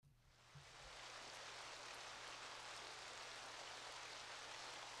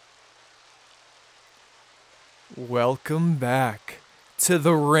Welcome back to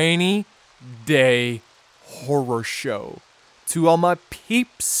the Rainy Day Horror Show. To all my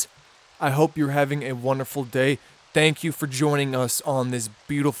peeps, I hope you're having a wonderful day. Thank you for joining us on this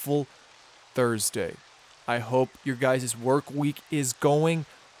beautiful Thursday. I hope your guys' work week is going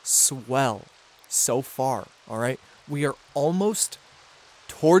swell so far, alright? We are almost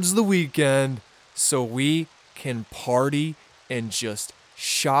towards the weekend, so we can party and just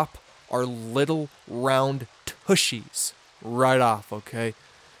shop our little round tushies right off, okay?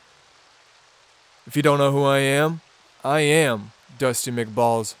 If you don't know who I am Dusty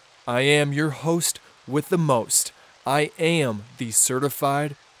McBalls. I am your host with the most. I am the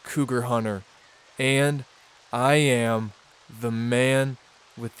certified cougar hunter. And I am the man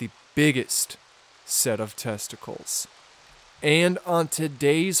with the biggest set of testicles. And on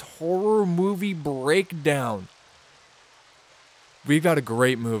today's horror movie breakdown, we've got a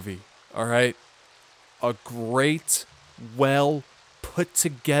great movie, alright? A great, well put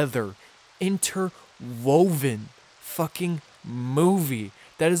together, interwoven fucking movie.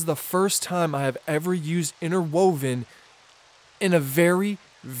 That is the first time I have ever used interwoven in a very,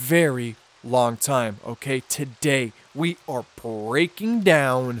 very long time. Okay, today we are breaking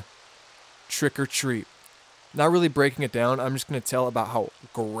down Trick or Treat. Not really breaking it down, I'm just going to tell about how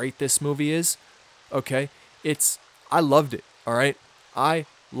great this movie is. Okay, I loved it, alright? I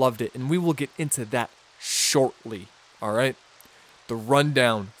loved it, and we will get into that shortly, alright? The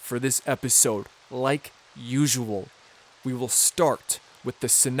rundown for this episode, like usual, we will start with the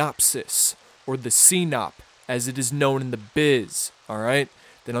synopsis, or the CNOP, as it is known in the biz, alright?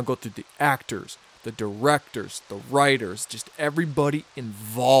 Then I'll go through the actors, the directors, the writers, just everybody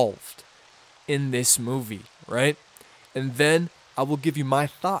involved in this movie, right? And then I will give you my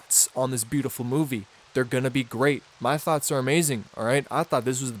thoughts on this beautiful movie. They're gonna be great. My thoughts are amazing, alright? I thought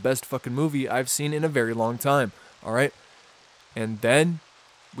this was the best fucking movie I've seen in a very long time, alright? And then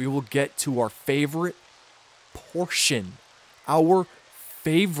we will get to our favorite portion, our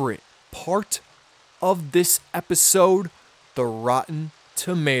favorite part of this episode, the Rotten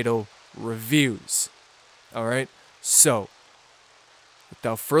Tomato reviews, alright? So,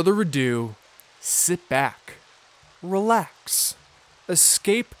 without further ado, sit back, relax,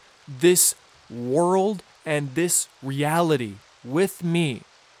 escape this world and this reality with me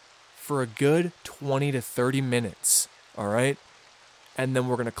for a good 20 to 30 minutes, alright? And then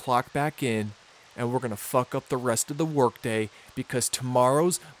we're going to clock back in and we're going to fuck up the rest of the workday because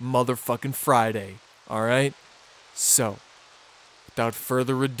tomorrow's motherfucking Friday, alright? So, without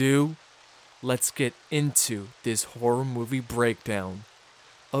further ado, let's get into this horror movie breakdown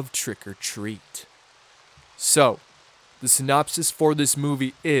of Trick or Treat. So, the synopsis for this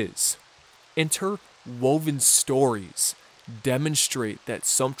movie is: interwoven stories demonstrate that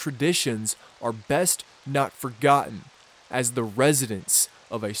some traditions are best not forgotten as the residents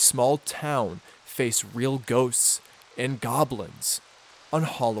of a small town face real ghosts and goblins on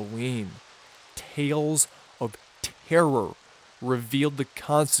Halloween. Tales of terror revealed the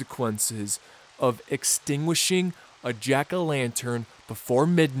consequences of extinguishing a jack-o'-lantern before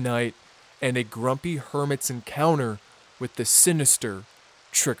midnight and a grumpy hermit's encounter with the sinister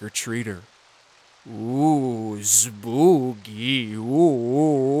trick-or-treater. Ooh, spooky.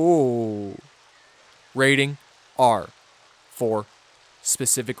 Ooh. Rating R, for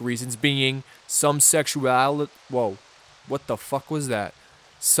specific reasons being some sexuality. Whoa, what the fuck was that?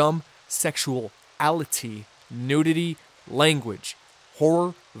 Some sexuality, nudity, language,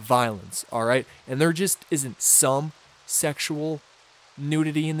 horror, violence, alright? And there just isn't some sexual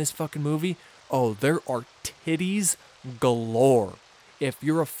nudity in this fucking movie. Oh, there are titties galore. If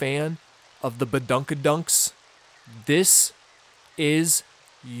you're a fan of the badunkadunks, this is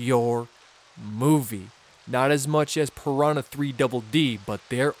your movie. Not as much as Piranha 3 Double D, but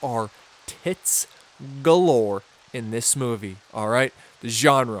there are tits galore in this movie, alright? The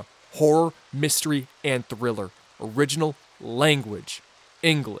genre, horror, mystery, and thriller. Original language,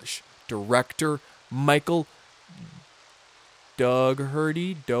 English. Director, Michael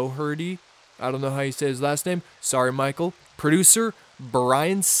Dougherty. I don't know how you say his last name. Sorry, Michael. Producer,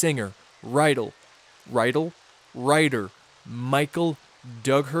 Brian Singer. Writer, Michael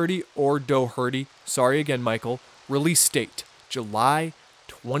Dougherty or Dougherty. Sorry again, Michael. Release date, July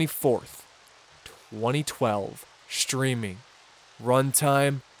 24th, 2012. Streaming.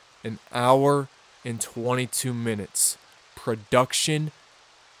 Runtime, an hour and 22 minutes. Production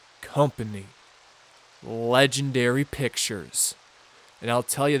company, Legendary Pictures. And I'll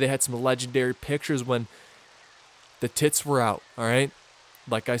tell you, they had some legendary pictures when the tits were out, alright?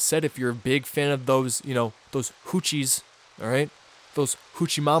 Like I said, if you're a big fan of those, those hoochies, alright? Those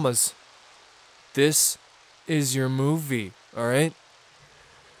hoochie mamas, this is your movie, all right?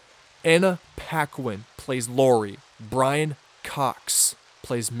 Anna Paquin plays Laurie. Brian Cox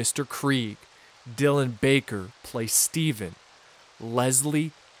plays Mr. Krieg. Dylan Baker plays Steven.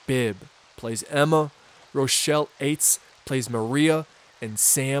 Leslie Bibb plays Emma. Rochelle Aites plays Maria. And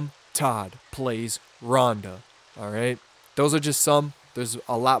Sam Todd plays Rhonda. All right? Those are just some. There's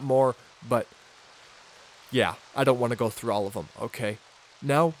a lot more, but yeah, I don't want to go through all of them, okay?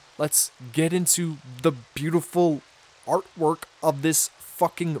 Now, let's get into the beautiful artwork of this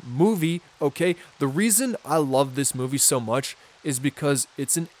fucking movie, okay? The reason I love this movie so much is because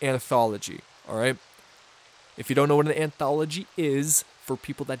it's an anthology, all right? If you don't know what an anthology is, for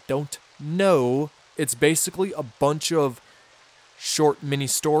people that don't know, it's basically a bunch of short mini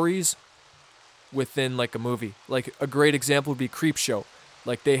stories within like a movie. Like a great example would be Creepshow.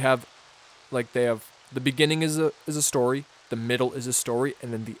 They have the beginning is a story, the middle is a story,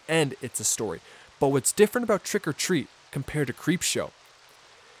 and then the end it's a story. But what's different about Trick or Treat compared to Creepshow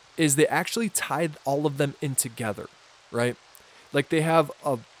is they actually tied all of them in together, right? Like they have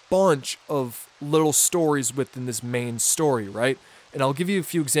a bunch of little stories within this main story, right? And I'll give you a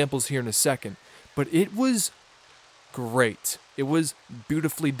few examples here in a second. But it was great. It was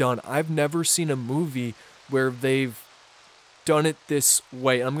beautifully done. I've never seen a movie where they've done it this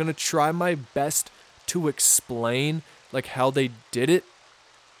way. I'm going to try my best to explain like how they did it,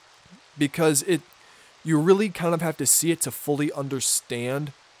 because you really kind of have to see it to fully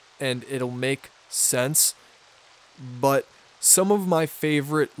understand, and it'll make sense. But some of my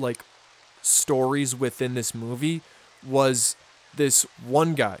favorite like stories within this movie was this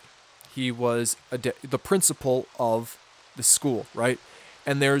one guy. He was the principal of the school, right?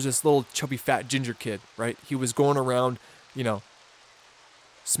 And there's this little chubby fat ginger kid, right? He was going around,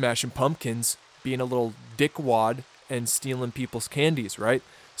 smashing pumpkins, being a little dickwad, and stealing people's candies, right?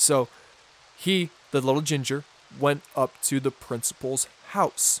 So he, the little ginger, went up to the principal's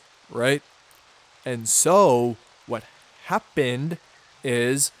house, right? And so what happened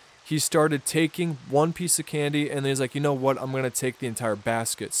is he started taking one piece of candy, and he's like, you know what, I'm going to take the entire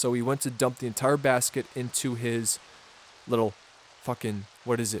basket. So he went to dump the entire basket into his little fucking,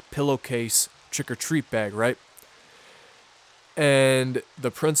 pillowcase trick-or-treat bag, right? And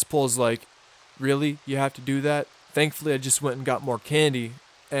the principal's like, really? You have to do that? Thankfully, I just went and got more candy.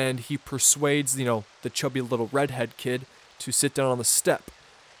 And he persuades, the chubby little redhead kid to sit down on the step.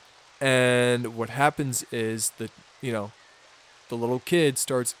 And what happens is the little kid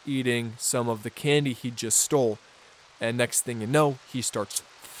starts eating some of the candy he just stole. And next thing you know, he starts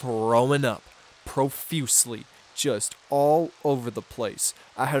throwing up profusely, just all over the place.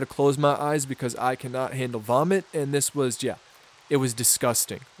 I had to close my eyes because I cannot handle vomit. And this was, it was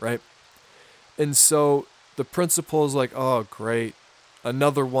disgusting, right? And so the principal's like, oh, great,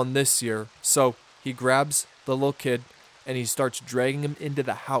 another one this year. So he grabs the little kid and he starts dragging him into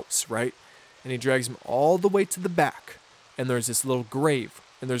the house, right? And he drags him all the way to the back. And there's this little grave.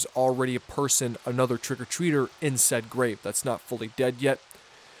 And there's already a person, another trick-or-treater, in said grave that's not fully dead yet.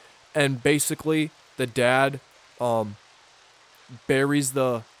 And basically, the dad buries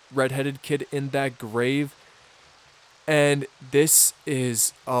the redheaded kid in that grave. And this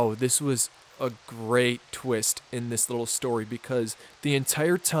was a great twist in this little story, because the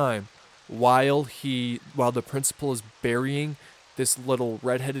entire time while the principal is burying this little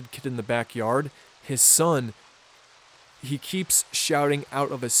redheaded kid in the backyard, his son, he keeps shouting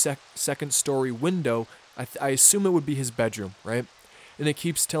out of a second story window. I assume it would be his bedroom, right? And it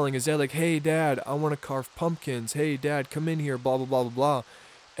keeps telling his dad, like, hey, Dad, I want to carve pumpkins. Hey, Dad, come in here, blah, blah, blah, blah, blah.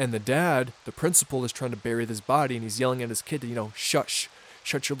 And the dad, the principal, is trying to bury this body, and he's yelling at his kid to, shush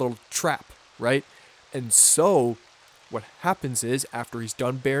your little trap, right? And so what happens is, after he's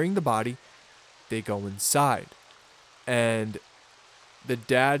done burying the body, they go inside. And the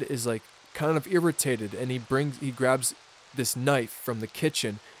dad is like kind of irritated, and he grabs this knife from the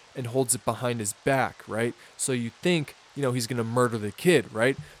kitchen and holds it behind his back, right? So you think, he's going to murder the kid,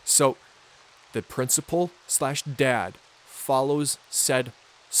 right? So the principal/dad follows said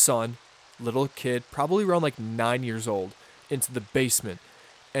son, little kid, probably around like 9 years old, into the basement.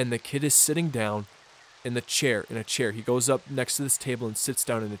 And the kid is sitting down in a chair. He goes up next to this table and sits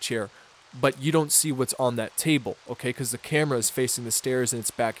down in a chair. But you don't see what's on that table, okay? Because the camera is facing the stairs and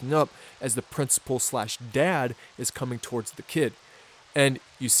it's backing up as the principal/dad is coming towards the kid. And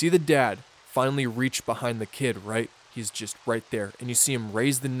you see the dad finally reach behind the kid, right? He's just right there. And you see him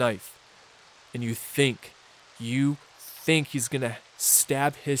raise the knife. And you think he's going to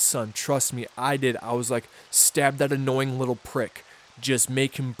stab his son. Trust me, I did. I was like, stab that annoying little prick. Just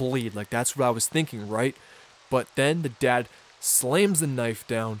make him bleed. Like, that's what I was thinking, right? But then the dad slams the knife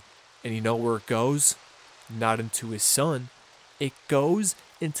down. And you know where it goes? not into his son. It goes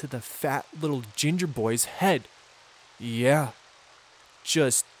into the fat little ginger boy's head. Yeah,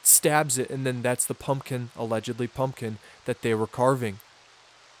 just stabs it, and then that's the pumpkin, allegedly pumpkin, that they were carving.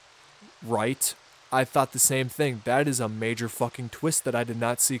 Right? I thought the same thing. That is a major fucking twist that I did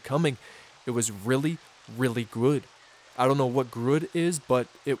not see coming. It was really, really good. I don't know what good is, but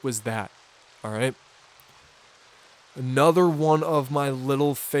it was that. All right? Another one of my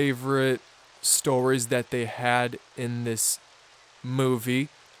little favorite stories that they had in this movie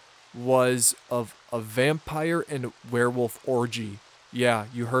was of a vampire and werewolf orgy. Yeah,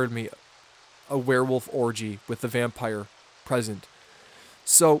 you heard me. A werewolf orgy with the vampire present.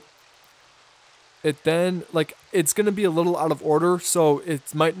 So it then, like, it's going to be a little out of order, so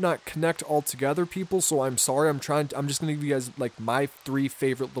it might not connect all together, people, so I'm sorry. I'm just going to give you guys, like, my 3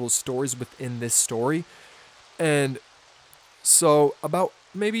 favorite little stories within this story. And so about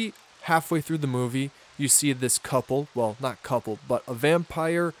maybe halfway through the movie, you see this couple, well, not couple, but a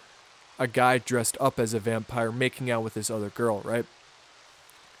vampire, a guy dressed up as a vampire making out with this other girl, right?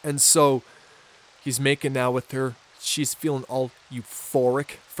 And so he's making out with her. She's feeling all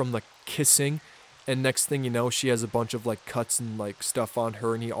euphoric from the kissing. And next thing you know, she has a bunch of like cuts and like stuff on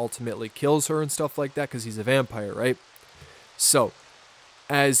her, and he ultimately kills her and stuff like that because he's a vampire, right? So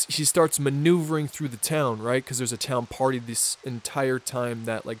as she starts maneuvering through the town, right? Because there's a town party this entire time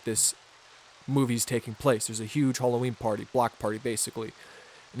that like this movie's taking place. There's a huge Halloween party, block party basically.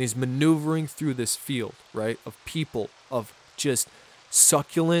 And he's maneuvering through this field, right? Of people, of just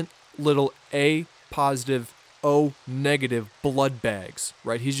succulent little A positive, O negative blood bags,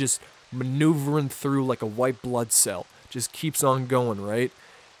 right? He's just maneuvering through like a white blood cell. Just keeps on going, right?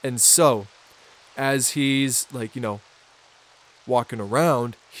 And so, as he's like, walking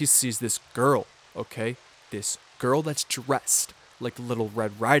around, he sees this girl, okay? This girl that's dressed like Little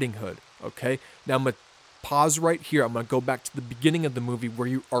Red Riding Hood, okay? Now I'm going to pause right here. I'm going to go back to the beginning of the movie where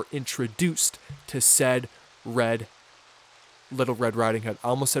you are introduced to said Little Red Riding Hood. I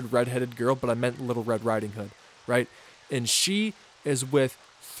almost said redheaded girl, but I meant Little Red Riding Hood, right? And she is with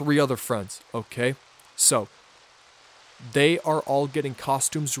 3 other friends, okay? So, they are all getting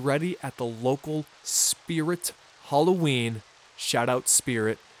costumes ready at the local Spirit Halloween. Shout out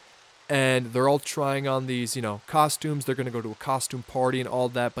Spirit. And they're all trying on these, costumes. They're going to go to a costume party and all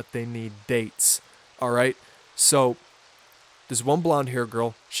that, but they need dates, all right? So, this one blonde hair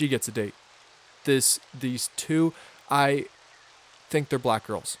girl, she gets a date. These 2, I think they're black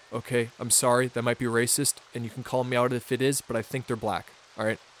girls, okay? I'm sorry, that might be racist, and you can call me out if it is, but I think they're black, all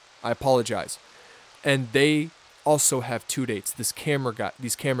right? I apologize. And they also have 2 dates. These camera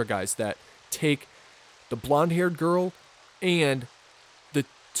guys that take the blonde-haired girl and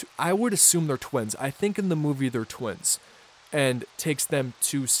I would assume they're twins. I think in the movie they're twins. And takes them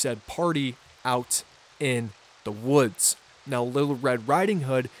to said party out in the woods. Now, Little Red Riding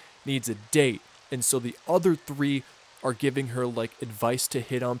Hood needs a date. And so the other 3 are giving her, like, advice to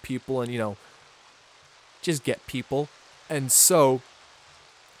hit on people and, just get people. And so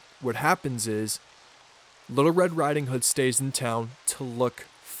what happens is Little Red Riding Hood stays in town to look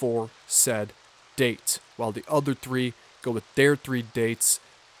for said date, while the other 3 go with their 3 dates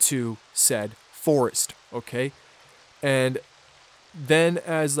to said forest, okay? And then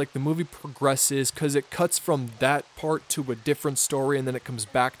as like the movie progresses, because it cuts from that part to a different story, and then it comes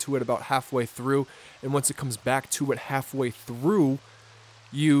back to it about halfway through, and once it comes back to it halfway through,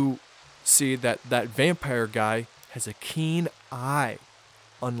 you see that vampire guy has a keen eye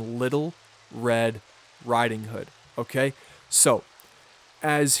on Little Red Riding Hood, okay? So,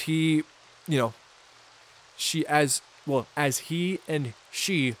 as he, as he and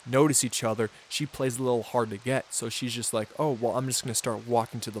she notice each other, she plays a little hard to get. So she's just like, oh, well, I'm just going to start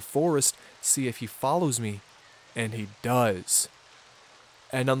walking to the forest, see if he follows me. And he does.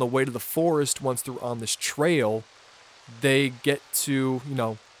 And on the way to the forest, once they're on this trail, they get to,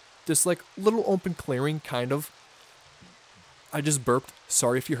 this like little open clearing, kind of. I just burped.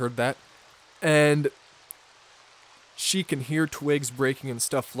 Sorry if you heard that. And she can hear twigs breaking and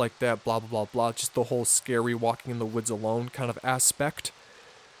stuff like that, blah, blah, blah, blah. Just the whole scary walking in the woods alone kind of aspect.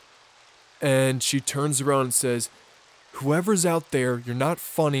 And she turns around and says, whoever's out there, you're not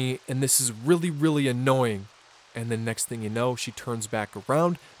funny, and this is really, really annoying. And then next thing you know, she turns back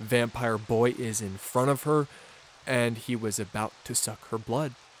around. Vampire boy is in front of her, and he was about to suck her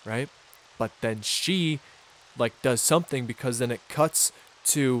blood, right? But then she, does something, because then it cuts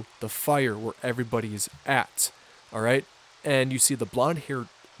to the fire where everybody is at. All right, and you see the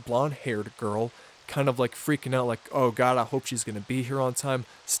blonde-haired girl kind of freaking out, oh God, I hope she's gonna be here on time,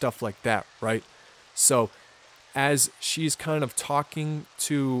 stuff like that, right? So, as she's kind of talking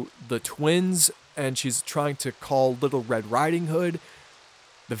to the twins and she's trying to call Little Red Riding Hood.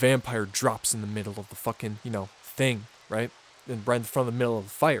 The vampire drops in the middle of the fucking, thing, right? And right in front of the middle of the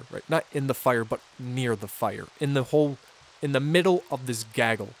fire, right? Not in the fire, but near the fire. In the middle of this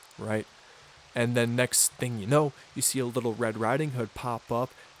gaggle, right? And then next thing you know, you see a Little Red Riding Hood pop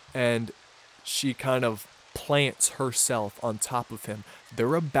up, and she kind of plants herself on top of him.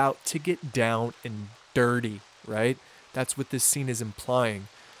 They're about to get down and dirty, right? That's what this scene is implying.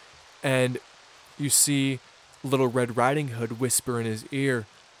 And you see Little Red Riding Hood whisper in his ear,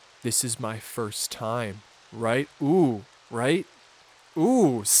 "This is my first time," right? Ooh, right?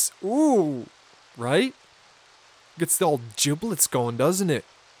 Ooh, ooh, right? Gets the old giblets going, doesn't it?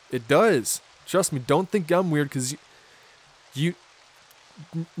 It does. Trust me, don't think I'm weird, because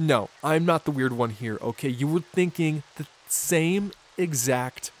no, I'm not the weird one here, okay? You were thinking the same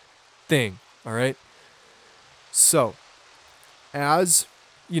exact thing, all right? So, as,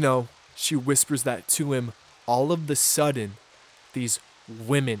 she whispers that to him, all of the sudden, these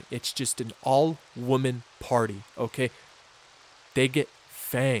women, it's just an all-woman party, okay? They get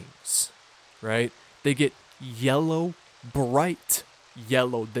fangs, right? They get yellow, bright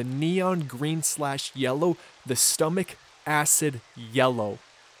yellow, the neon green / yellow, the stomach acid yellow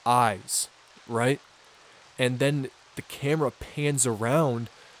eyes, right? And then the camera pans around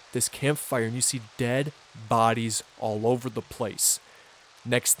this campfire and you see dead bodies all over the place.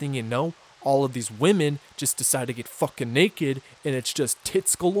 Next thing you know, all of these women just decide to get fucking naked, and it's just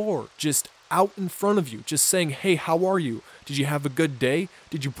tits galore, just out in front of you, just saying, "Hey, how are you? Did you have a good day?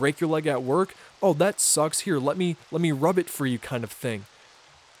 Did you break your leg at work? Oh, that sucks. Here, let me rub it for you," kind of thing.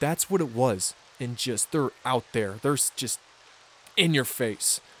 That's what it was. And just, they're out there. They're just in your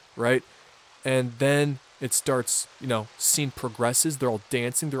face, right? And then it starts, scene progresses. They're all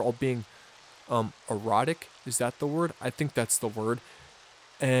dancing. They're all being erotic. Is that the word? I think that's the word.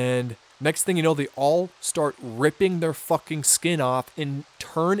 And next thing you know, they all start ripping their fucking skin off and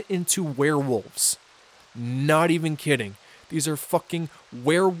turn into werewolves. Not even kidding. These are fucking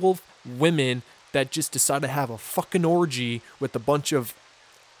werewolf women that just decide to have a fucking orgy with a bunch of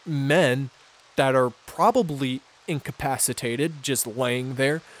men that are probably incapacitated, just laying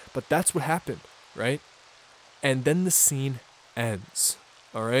there. But that's what happened, right? And then the scene ends,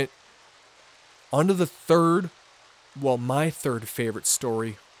 all right? On to my third favorite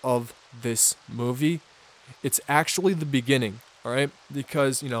story of this movie. It's actually the beginning, all right?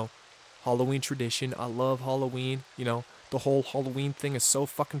 Because, Halloween tradition. I love Halloween, the whole Halloween thing is so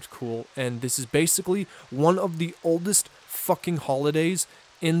fucking cool. And this is basically one of the oldest fucking holidays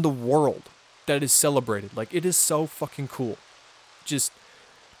in the world that is celebrated. Like, it is so fucking cool. Just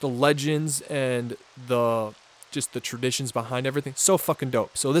the legends and the traditions behind everything, so fucking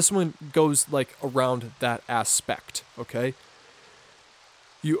dope. So this one goes like around that aspect, okay?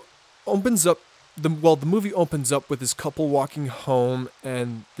 The movie opens up with this couple walking home,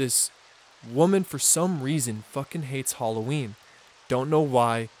 and this woman, for some reason, fucking hates Halloween. Don't know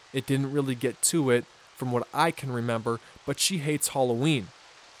why. It didn't really get to it from what I can remember, but she hates Halloween.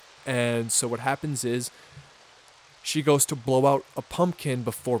 And so what happens is she goes to blow out a pumpkin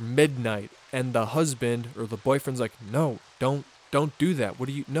before midnight, and the husband or the boyfriend's like, "No, don't do that. What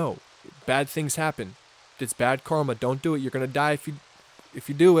do you know? Bad things happen. It's bad karma. Don't do it. You're gonna die if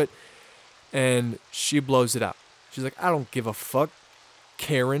you do it." And she blows it out. She's like, "I don't give a fuck,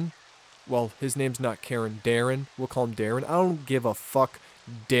 Karen." Well, his name's not Karen, Darren. We'll call him Darren. "I don't give a fuck,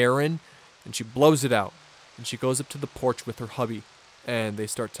 Darren." And she blows it out. And she goes up to the porch with her hubby, and they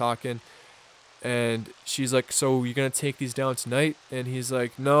start talking. And she's like, "So you're going to take these down tonight?" And he's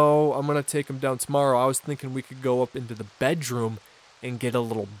like, "No, I'm going to take them down tomorrow. I was thinking we could go up into the bedroom and get a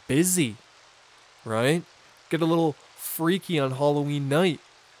little busy, right? Get a little freaky on Halloween night,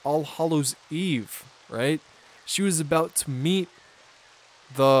 All Hallows Eve, right?" She was about to meet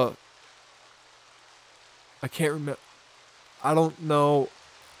I can't remember. I don't know.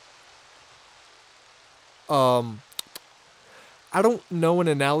 I don't know an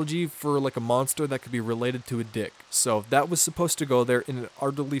analogy for like a monster that could be related to a dick. So that was supposed to go there, and it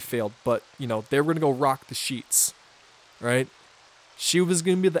utterly failed. But, they were going to go rock the sheets, right? She was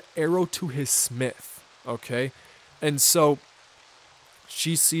going to be the arrow to his smith, okay? And so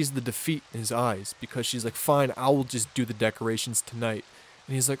she sees the defeat in his eyes, because she's like, "Fine, I will just do the decorations tonight."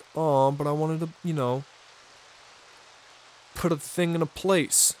 And he's like, "Oh, but I wanted to, put a thing in a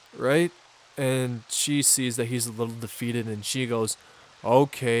place, right?" And she sees that he's a little defeated, and she goes,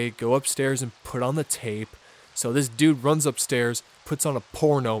 "Okay, go upstairs and put on the tape." So this dude runs upstairs, puts on a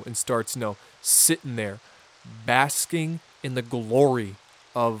porno, and starts, sitting there, basking in the glory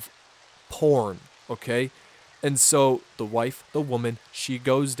of porn, okay? And so the wife, the woman, she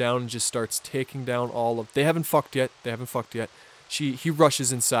goes down and just starts taking down all of. They haven't fucked yet. He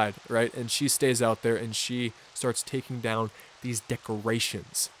rushes inside, right? And she stays out there and she starts taking down these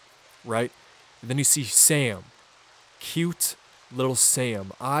decorations, right? And then you see Sam, cute little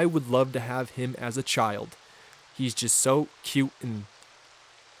Sam. I would love to have him as a child. He's just so cute and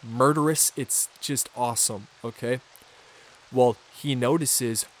murderous. It's just awesome, okay? Well, he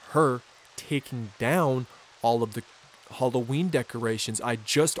notices her taking down all of the Halloween decorations. I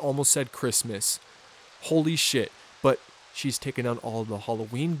just almost said Christmas. Holy shit. But she's taking down all of the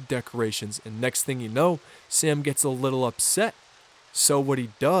Halloween decorations. And next thing you know, Sam gets a little upset. So what he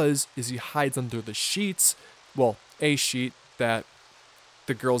does is he hides under the sheets. Well, a sheet that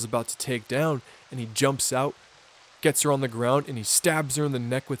the girl's about to take down. And he jumps out, gets her on the ground, and he stabs her in the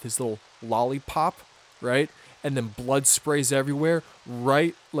neck with his little lollipop, right? And then blood sprays everywhere,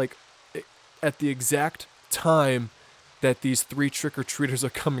 right? Like at the exact time that these 3 trick-or-treaters are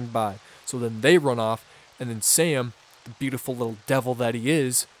coming by. So then they run off, and then Sam, the beautiful little devil that he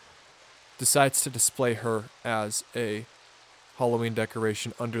is, decides to display her as a Halloween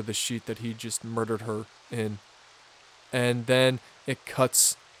decoration under the sheet that he just murdered her in. And then it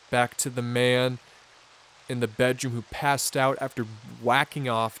cuts back to the man in the bedroom who passed out after whacking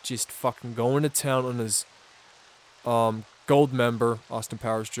off, just fucking going to town on his gold member. Austin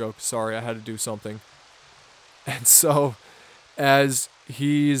Powers joke. Sorry, I had to do something. And so as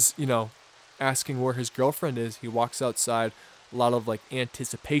he's, asking where his girlfriend is, he walks outside. A lot of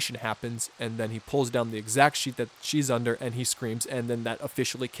anticipation happens, and then he pulls down the exact sheet that she's under and he screams, and then that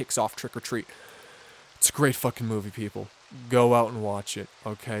officially kicks off Trick or Treat. It's a great fucking movie, people. Go out and watch it,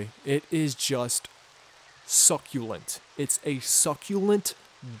 okay? It is just succulent. It's a succulent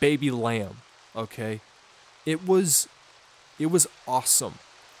baby lamb, okay? It was awesome,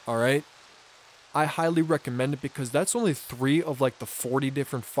 all right? I highly recommend it because that's only 3 of the 40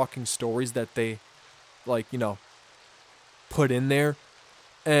 different fucking stories that they put in there.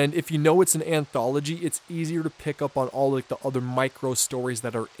 And if you know it's an anthology, it's easier to pick up on all the other micro stories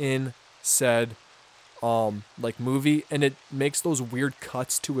that are in said movie, and it makes those weird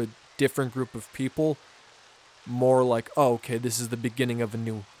cuts to a different group of people more oh, okay, this is the beginning of a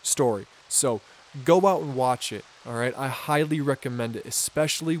new story. So go out and watch it, all right? I highly recommend it,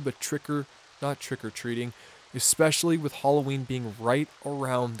 especially with not trick-or-treating, especially with Halloween being right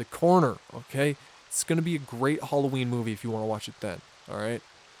around the corner, okay? It's going to be a great Halloween movie if you want to watch it then, all right?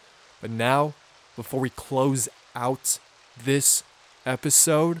 But now, before we close out this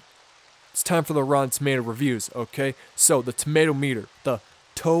episode, it's time for the Rotten Tomato reviews, okay? So, the tomato meter, the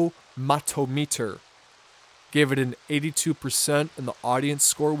tomatometer, gave it an 82%, and the audience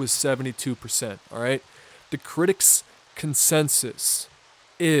score was 72%, all right? The critics' consensus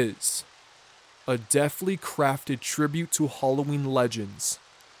is a deftly crafted tribute to Halloween legends.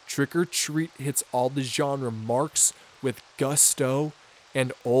 Trick or Treat hits all the genre marks with gusto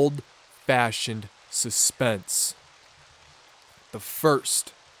and old-fashioned suspense. The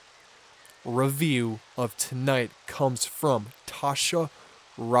first review of tonight comes from Tasha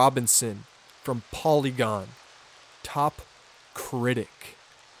Robinson from Polygon, top critic.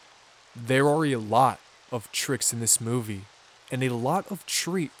 There are a lot of tricks in this movie and a lot of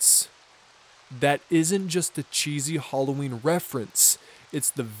treats. That isn't just a cheesy Halloween reference, it's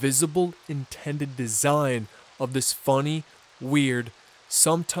the visible intended design of this funny, weird,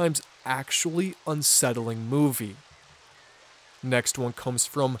 sometimes actually unsettling movie. Next one comes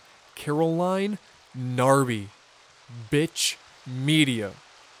from Caroline Narby, Bitch Media,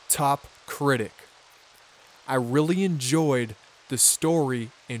 top critic. I really enjoyed the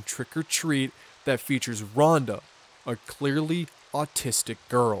story in Trick or Treat that features Rhonda, a clearly autistic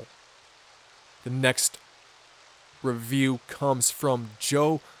girl. The next review comes from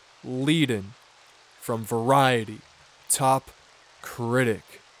Joe Leedon from Variety, top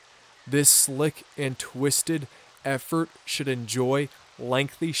critic. This slick and twisted effort should enjoy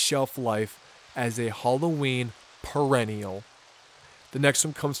lengthy shelf life as a Halloween perennial. The next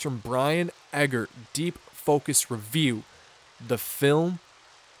one comes from Brian Eggert, Deep Focus Review. The film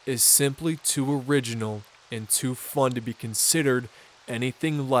is simply too original and too fun to be considered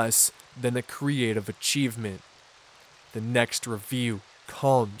anything less than a creative achievement. The next review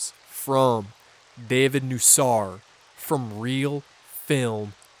comes from David Nussar from Real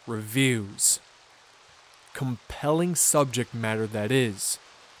Film Reviews. Compelling subject matter that is,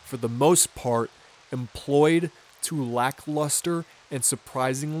 for the most part, employed to lackluster and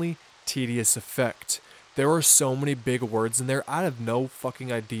surprisingly tedious effect. There are so many big words in there, I have no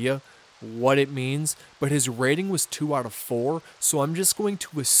fucking idea what it means, but his rating was 2 out of 4, so I'm just going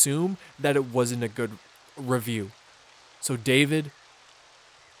to assume that it wasn't a good review. So David,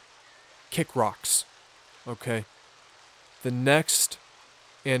 kick rocks. Okay. The next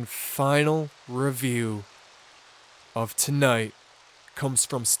and final review of tonight comes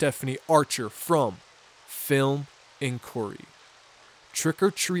from Stephanie Archer from Film Inquiry. Trick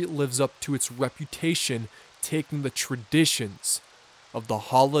or Treat lives up to its reputation, taking the traditions of the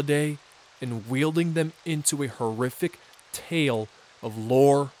holiday and wielding them into a horrific tale of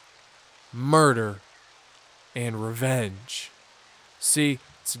lore, murder, and revenge. See,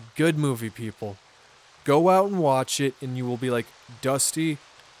 it's a good movie, people. Go out and watch it, and you will be like, Dusty,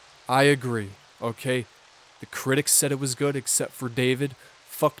 I agree, okay? The critics said it was good, except for David.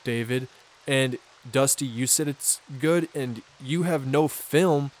 Fuck David. And Dusty, you said it's good, and you have no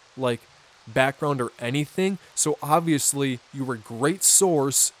film, like, background or anything, so obviously you were a great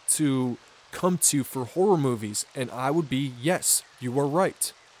source to come to for horror movies, and I would be, yes, you are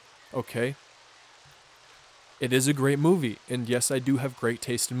right. Okay? It is a great movie, and yes, I do have great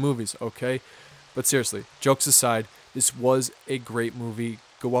taste in movies, okay? But seriously, jokes aside, this was a great movie.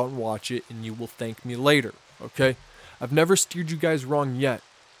 Go out and watch it, and you will thank me later, okay? I've never steered you guys wrong yet,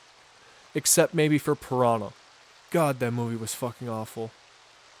 except maybe for Piranha. God, that movie was fucking awful.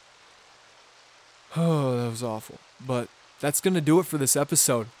 Oh, that was awful. But that's going to do it for this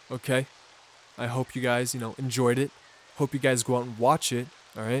episode, okay? I hope you guys, enjoyed it. Hope you guys go out and watch it,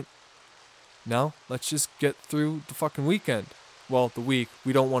 all right? Now, let's just get through the fucking weekend. Well, the week.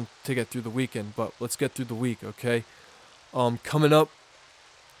 We don't want to get through the weekend, but let's get through the week, okay? Coming up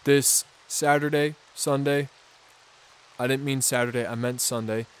this Saturday, Sunday. I didn't mean Saturday, I meant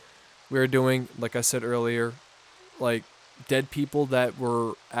Sunday. We are doing, like I said earlier, like dead people that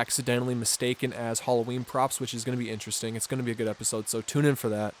were accidentally mistaken as Halloween props, which is going to be interesting. It's going to be a good episode, so tune in for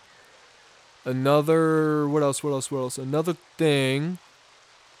that. What else? Another thing.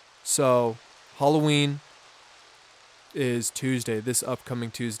 So, Halloween is Tuesday, this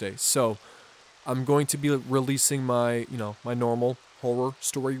upcoming Tuesday. So, I'm going to be releasing my, my normal horror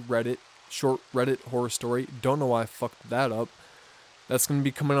story short Reddit horror story. Don't know why I fucked that up. That's going to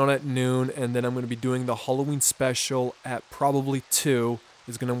be coming on at noon, and then I'm going to be doing the Halloween special at probably 2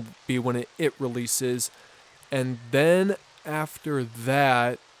 is going to be when it releases. And then after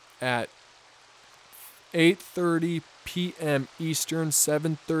that, at 8:30 p.m. Eastern,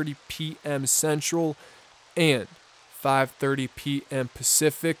 7:30 p.m. Central, and 5:30 p.m.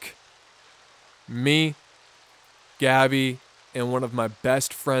 Pacific, me, Gabby, and one of my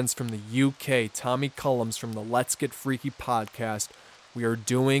best friends from the UK, Tommy Cullums from the Let's Get Freaky podcast, we are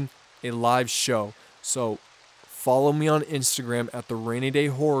doing a live show. So follow me on Instagram at the Rainy Day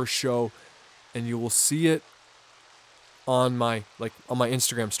Horror Show, and you will see it on my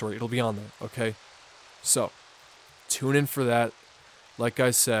Instagram story. It'll be on there, okay? So tune in for that. Like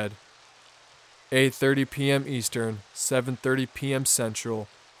I said, 8:30 p.m. Eastern, 7:30 p.m. Central,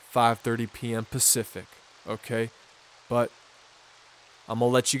 5:30 p.m. Pacific, okay? But I'm going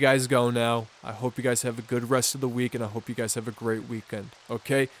to let you guys go now. I hope you guys have a good rest of the week, and I hope you guys have a great weekend,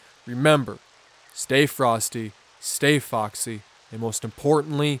 okay? Remember, stay frosty, stay foxy, and most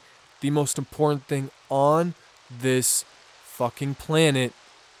importantly, the most important thing on this fucking planet,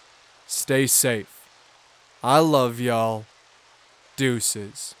 stay safe. I love y'all.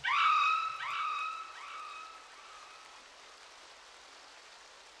 Deuces.